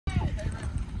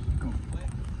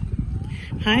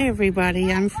Hi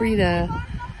everybody, I'm Frida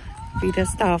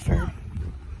Stauffer,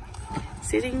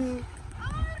 sitting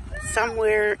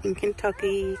somewhere in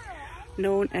Kentucky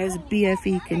known as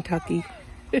BFE, Kentucky.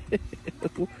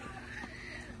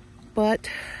 But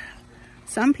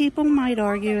some people might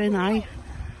argue, and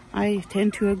I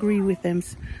tend to agree with them,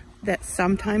 that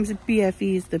sometimes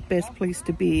BFE is the best place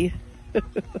to be.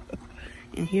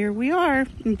 And here we are,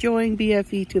 enjoying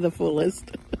BFE to the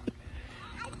fullest.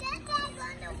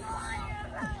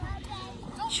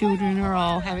 Children are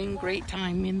all having a great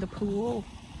time in the pool,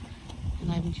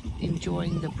 and I'm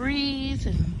enjoying the breeze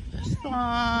and the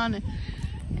sun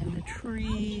and the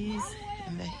trees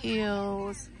and the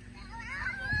hills.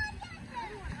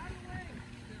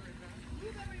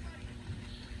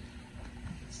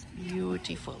 It's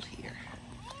beautiful here.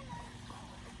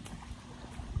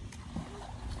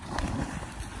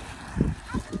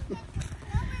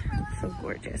 So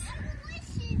gorgeous.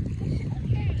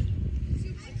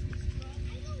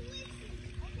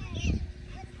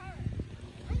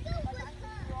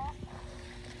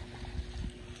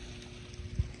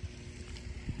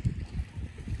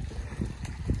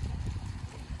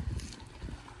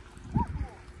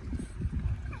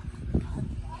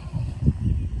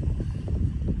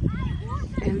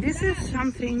 And this is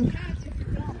something,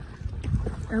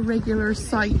 a regular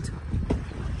sight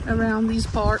around these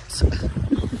parts.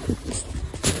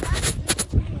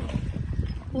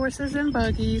 Horses and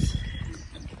buggies.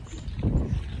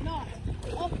 No.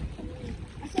 Oh.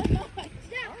 I said no.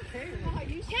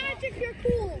 You can't if you're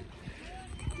cool.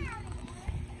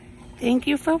 Thank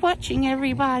you for watching,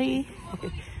 everybody.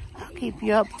 I'll keep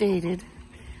you updated.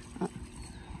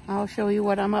 I'll show you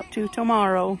what I'm up to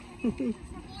tomorrow.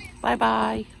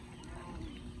 Bye-bye.